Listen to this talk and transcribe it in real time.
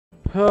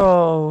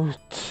Oh,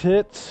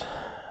 tits,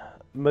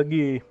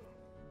 McGee.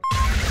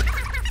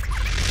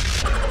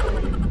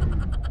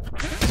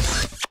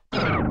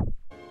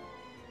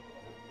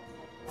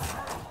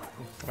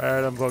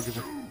 Alright, I'm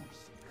focusing.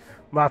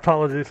 My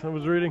apologies, I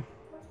was reading.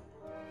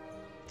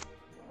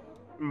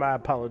 My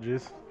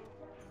apologies.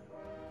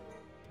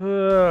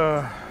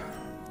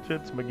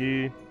 Tits,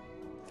 McGee.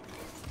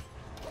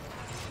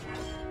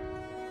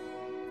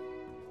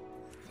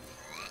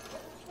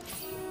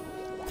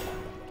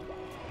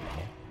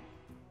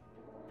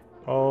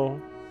 Oh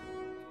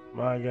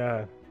my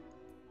god.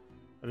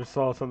 I just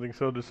saw something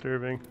so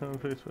disturbing on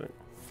Facebook.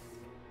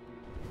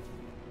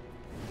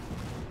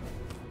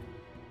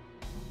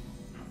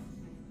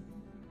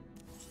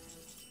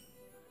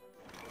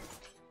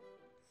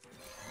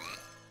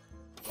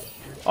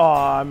 Oh,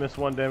 I missed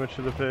 1 damage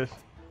to the face.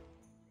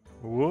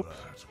 Whoops.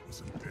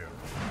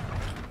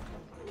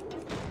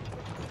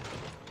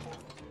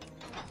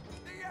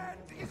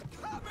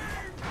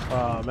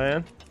 Oh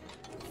man.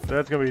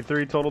 That's gonna be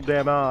 3 total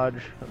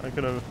damage. I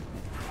could have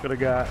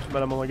got,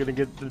 but I'm only gonna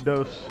get the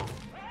dose.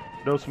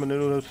 Dos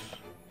minutos.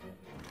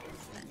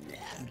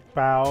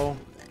 Bow.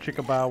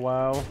 Chicka bow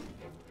wow.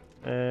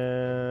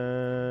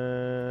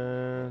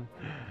 And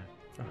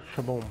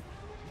shaboom.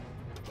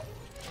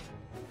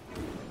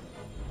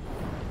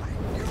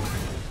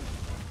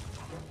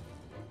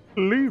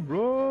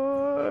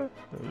 Leroy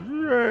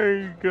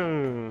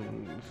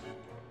Jenkins.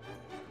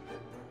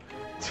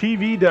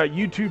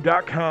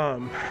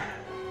 TV.youtube.com.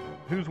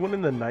 Who's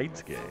winning the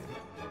Knights game?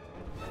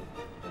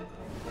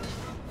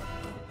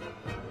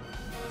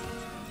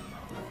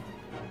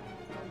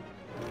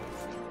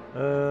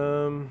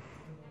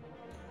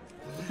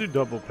 Let's do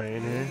double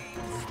pain here.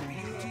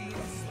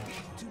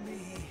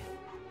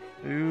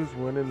 Who's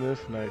winning this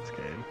Knights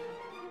game?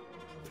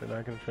 They're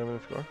not going to show me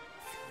the score.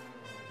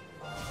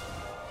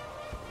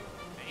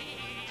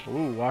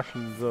 Ooh,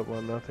 Washington's up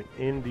 1-0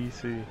 in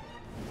DC.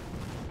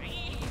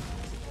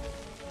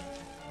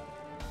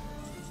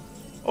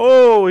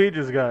 Oh, he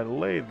just got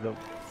laid the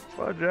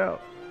fudge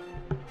out.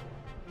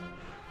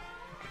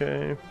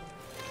 Okay.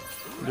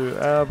 Do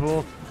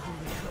apple.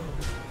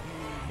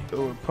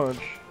 Go and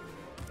punch.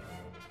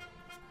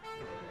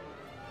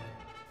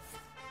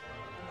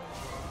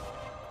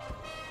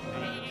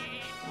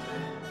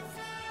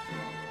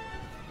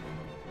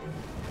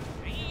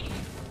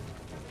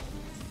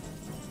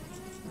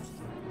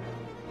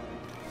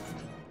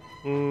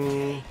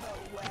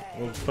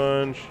 Let's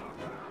punch.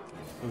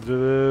 Let's do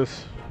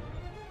this.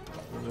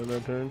 And then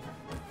that turn.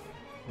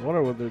 I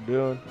wonder what they're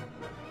doing.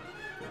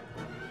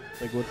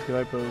 Like what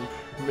type of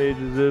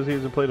mages is. He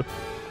hasn't played a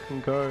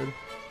fucking card.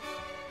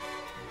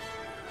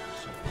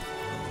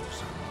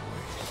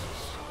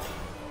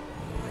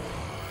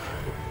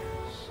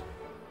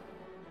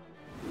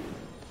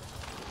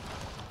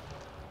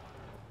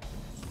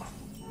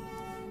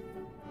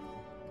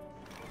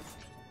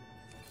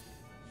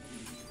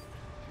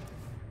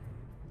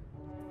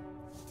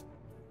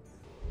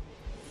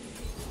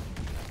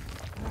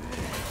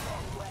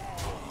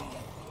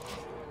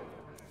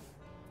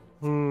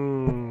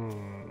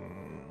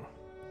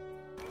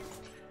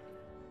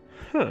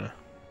 Huh.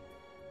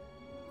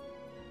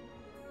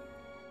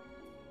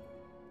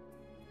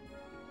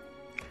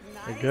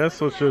 I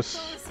guess let's just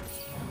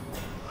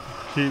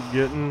keep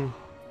getting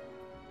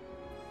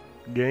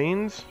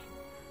gains.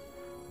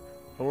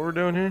 What we're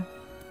doing here?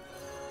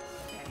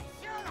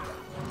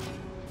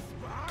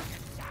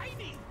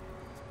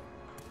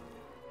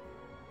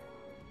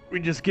 We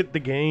just get the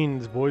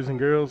gains, boys and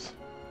girls.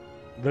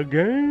 The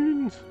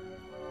gains.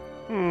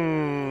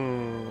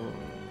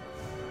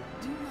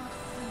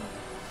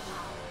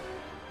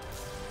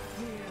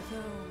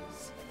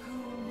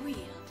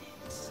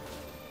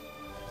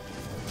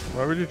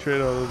 Why would you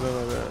trade all those in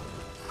like that?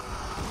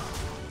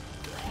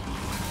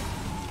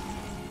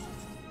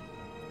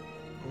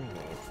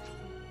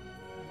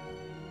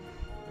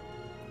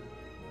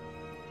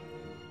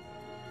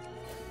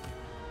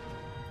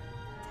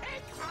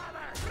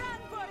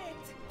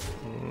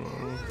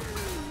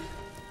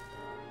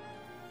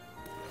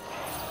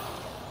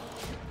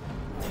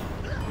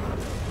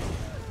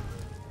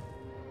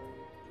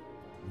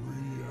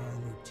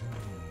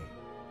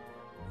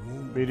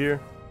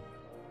 Meteor.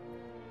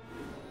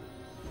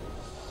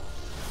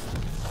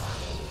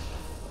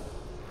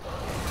 I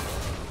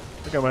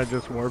think I might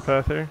just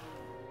Warpath here.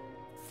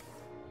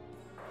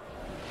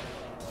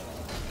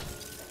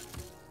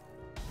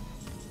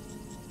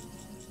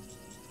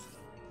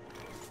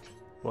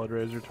 Blood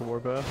Razor to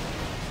Warpath.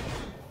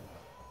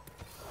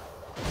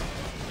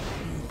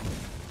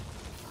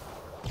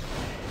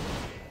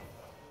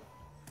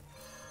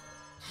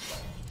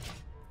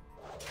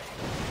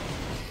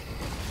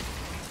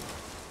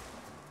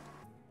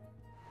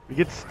 You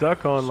get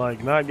stuck on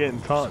like not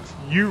getting taunts.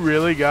 You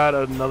really got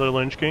another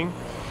Lynch King?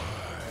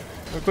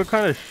 Like, what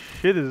kind of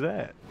shit is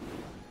that?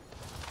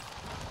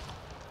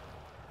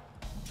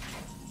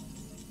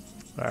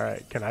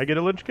 Alright, can I get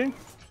a Lynch King?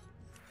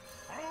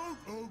 Out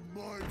of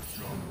my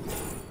jungle.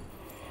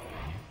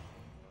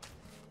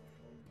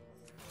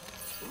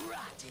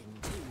 Rot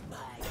into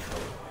my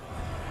core.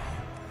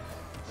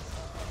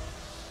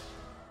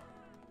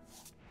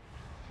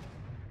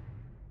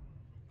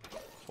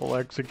 We'll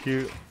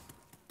execute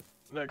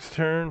next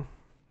turn.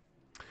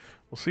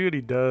 We'll see what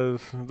he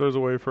does. If there's a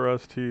way for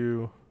us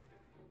to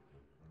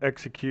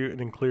execute and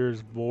then clear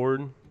his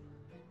board,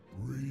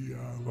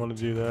 I want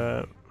to do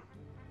that.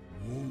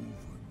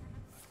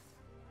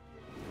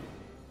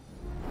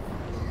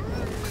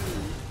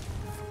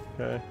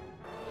 Okay.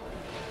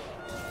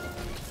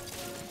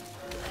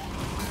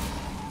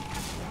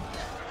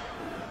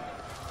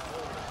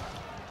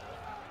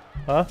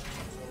 Huh?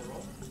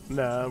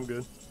 Nah, I'm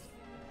good.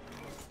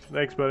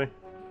 Thanks, buddy.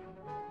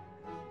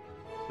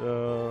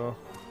 So,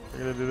 we're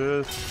gonna do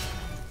this.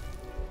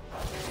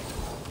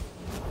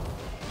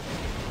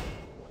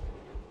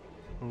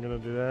 I'm gonna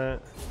do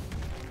that.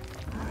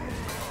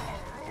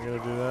 I'm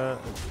gonna do that.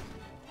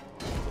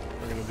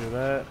 We're gonna do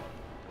that.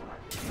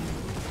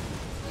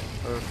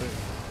 Perfect.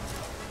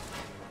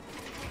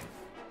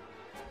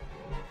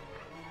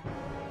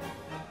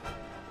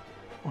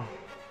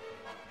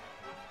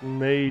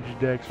 Mage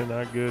decks are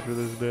not good for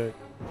this deck.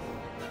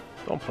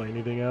 Don't play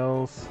anything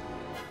else.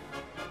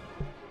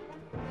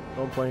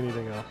 Don't play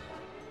anything else.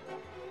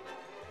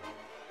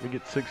 We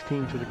get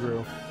 16 to the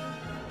grill.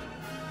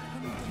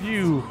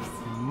 You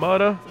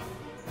mudda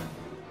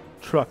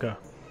trucker.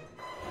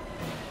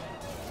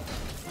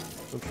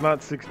 It's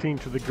not 16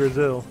 to the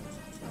grizzle.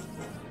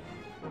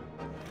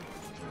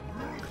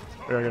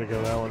 Here, I gotta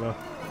kill that one though.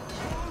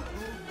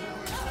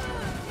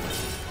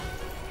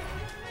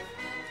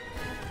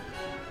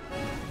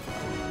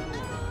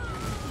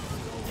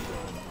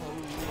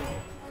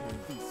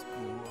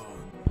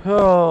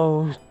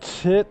 Oh,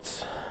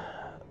 tits.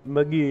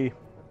 McGee. You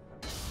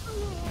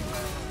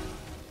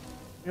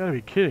gotta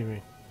be kidding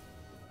me.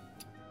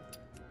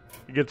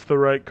 He gets the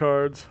right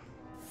cards.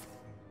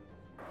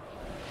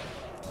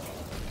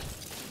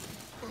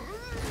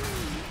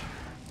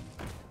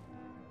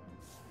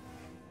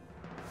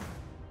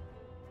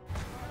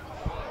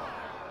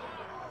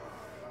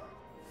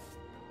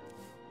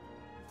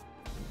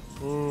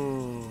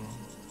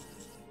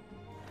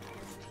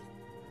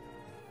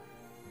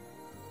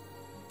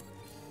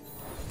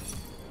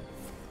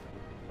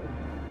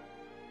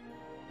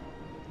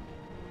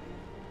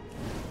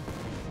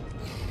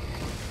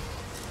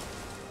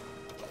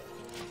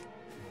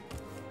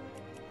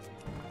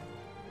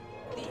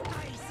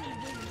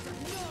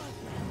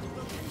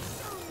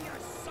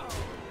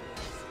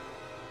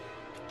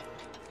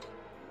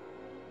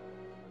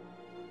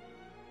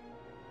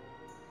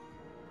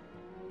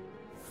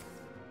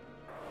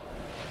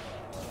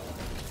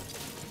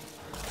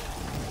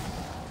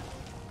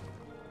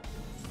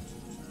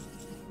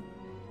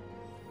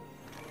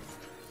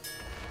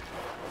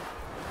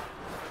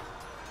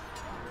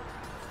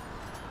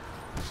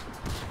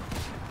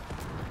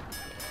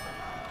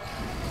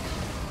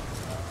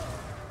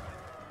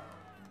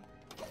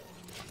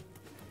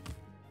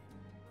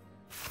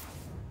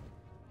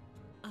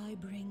 I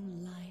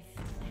bring life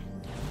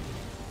and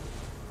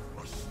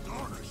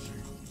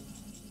astonishing.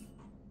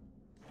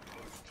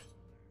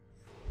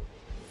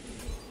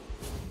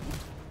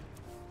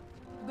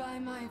 by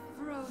my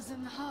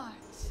frozen heart.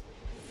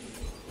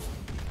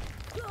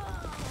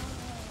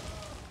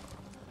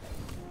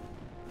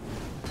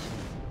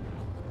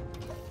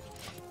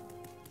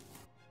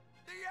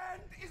 The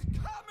end is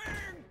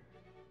coming.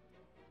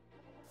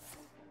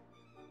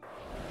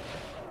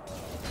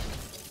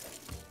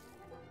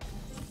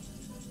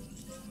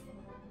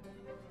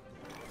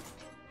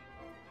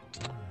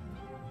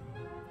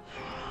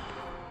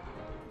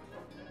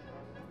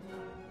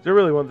 I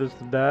really want this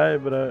to die,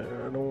 but I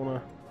don't want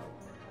to.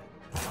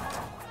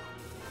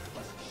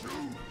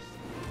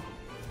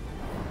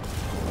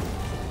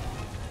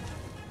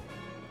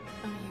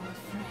 Are you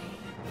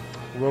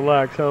afraid?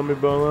 Relax, homie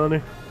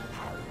Bologna.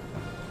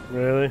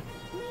 Really?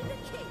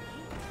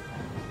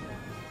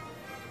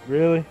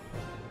 Really?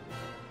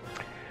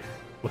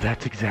 Well,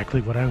 that's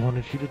exactly what I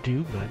wanted you to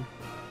do, bud.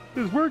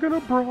 Because we're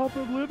gonna brawl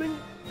the living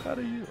out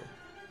of you.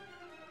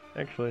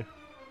 Actually,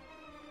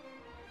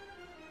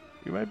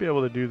 you might be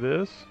able to do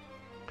this.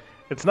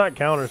 It's not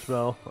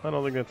counterspell. I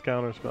don't think that's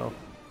counterspell.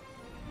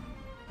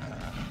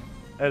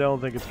 I don't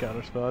think it's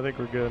counterspell. I think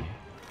we're good.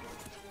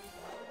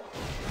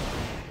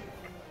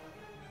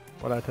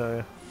 What'd I tell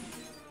you?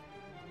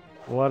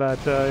 What'd I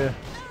tell you?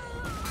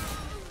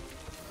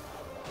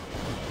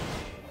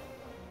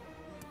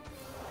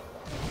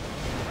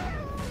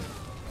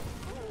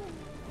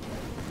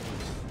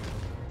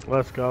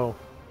 Let's go.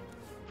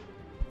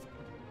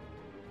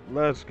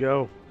 Let's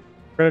go.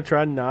 We're gonna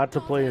try not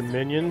to play a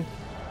minion.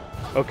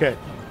 Okay,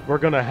 we're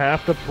gonna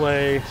have to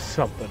play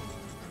something.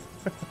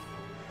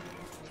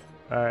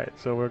 Alright,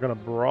 so we're gonna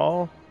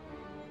brawl.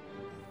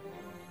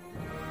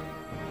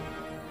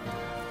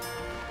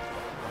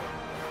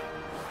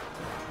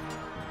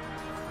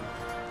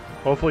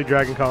 Hopefully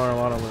Dragon Collar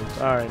Alana wins.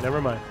 Alright,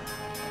 never mind.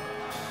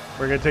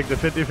 We're gonna take the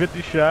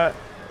 50-50 shot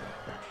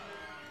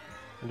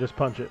and just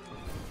punch it.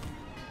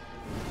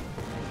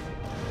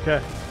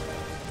 Okay.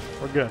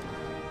 We're good.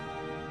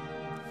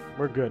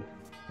 We're good.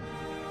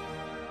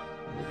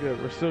 We're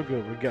good. We're still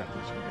good. We got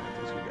this. We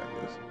got this. We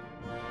got this.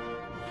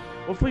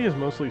 Hopefully it's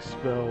mostly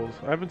spells.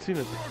 I haven't seen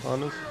a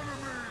ton of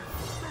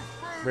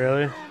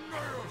Really?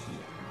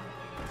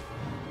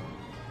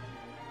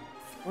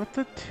 What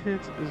the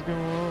tits is going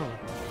on?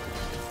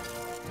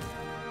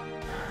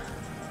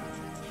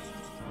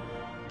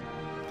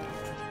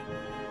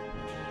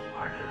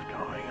 What is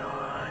going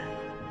on?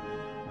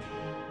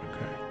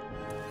 Okay.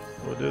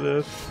 We'll do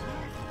this.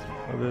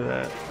 We'll do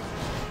that.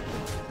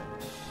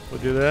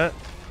 We'll do that.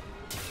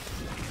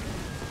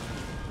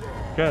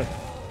 Okay.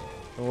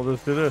 And we'll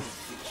just do this.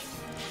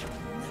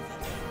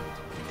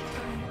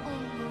 I'm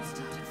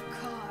almost out of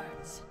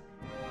cards.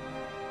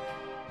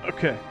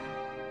 Okay.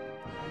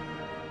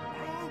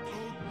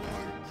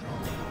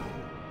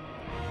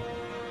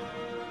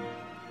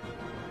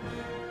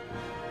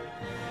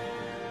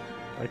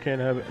 I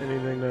can't have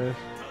anything nice.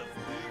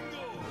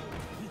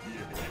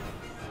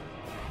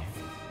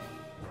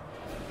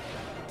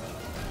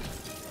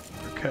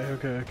 Okay.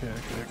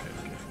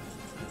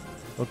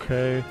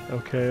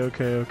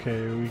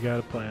 We got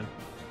a plan.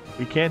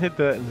 We can't hit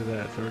that into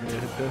that, so we're gonna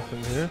hit this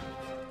into this.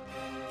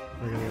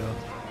 We're gonna go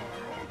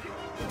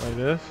like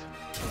this.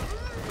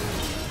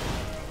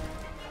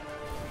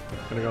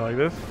 Gonna go like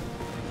this.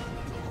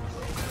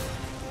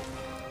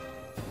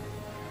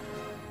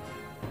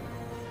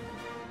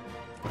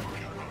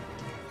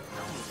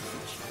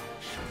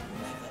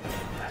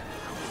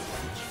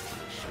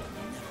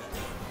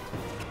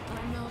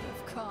 I'm out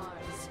of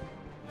cards.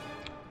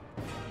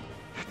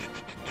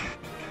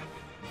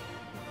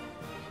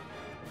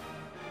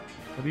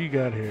 What do you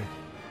got here?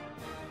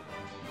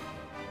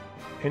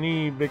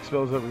 Any big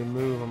spells that we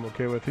move, I'm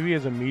okay with. If he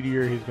has a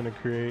meteor, he's gonna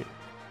create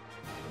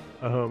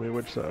a homie,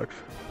 which sucks.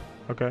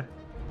 Okay.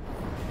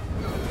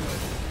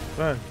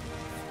 Fine.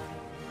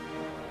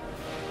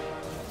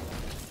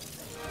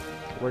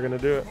 We're gonna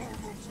do it.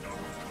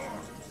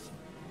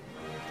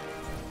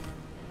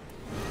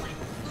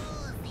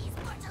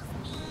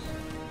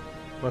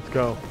 Let's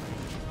go.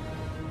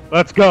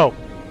 Let's go!